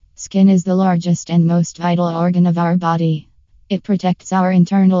Skin is the largest and most vital organ of our body. It protects our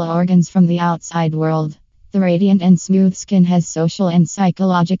internal organs from the outside world. The radiant and smooth skin has social and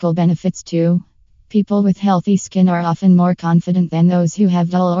psychological benefits too. People with healthy skin are often more confident than those who have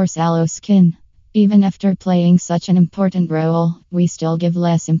dull or sallow skin. Even after playing such an important role, we still give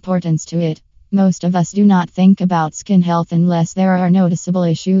less importance to it. Most of us do not think about skin health unless there are noticeable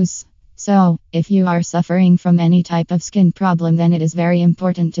issues. So, if you are suffering from any type of skin problem, then it is very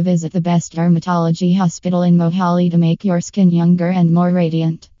important to visit the best dermatology hospital in Mohali to make your skin younger and more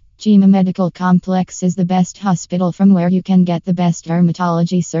radiant. Jima Medical Complex is the best hospital from where you can get the best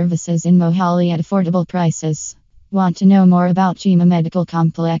dermatology services in Mohali at affordable prices. Want to know more about Jima Medical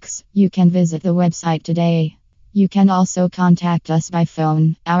Complex? You can visit the website today. You can also contact us by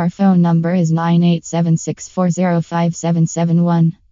phone. Our phone number is 9876405771.